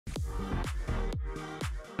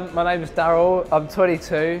My name is Daryl, I'm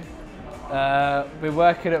 22. Been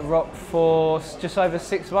working at Roc for just over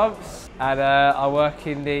 6 months, and I work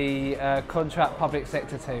in the contract public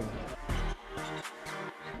sector team.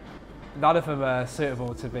 None of them are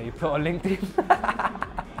suitable to be put on LinkedIn.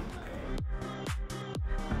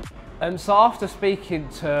 So after speaking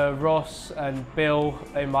to Ross and Bill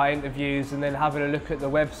in my interviews and then having a look at the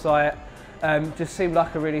website, just seemed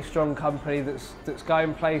like a really strong company that's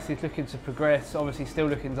going places, looking to progress, obviously still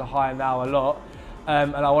looking to hire now a lot,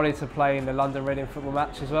 and I wanted to play in the London Reading football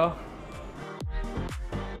match as well.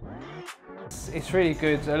 It's really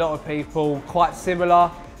good, a lot of people quite similar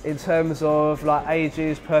in terms of like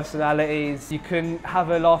ages, personalities. You can have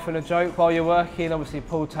a laugh and a joke while you're working. Obviously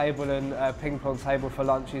pool table and ping pong table for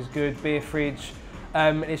lunch is good, beer fridge,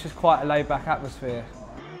 it's just quite a laid back atmosphere.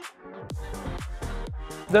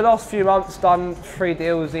 The last few months done 3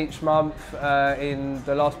 deals each month. In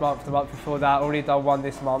the last month, the month before that, already done 1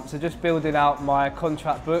 this month. So just building out my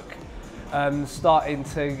contract book, starting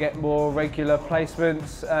to get more regular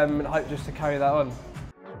placements, and hope just to carry that on.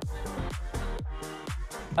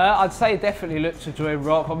 I'd say definitely look to join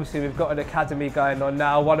Roc. Obviously we've got an academy going on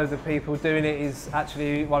now. One of the people doing it is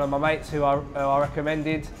actually one of my mates who I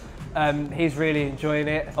recommended. He's really enjoying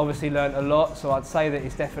it, obviously learnt a lot, so I'd say that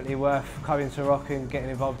it's definitely worth coming to Roc and getting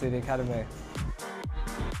involved in the academy.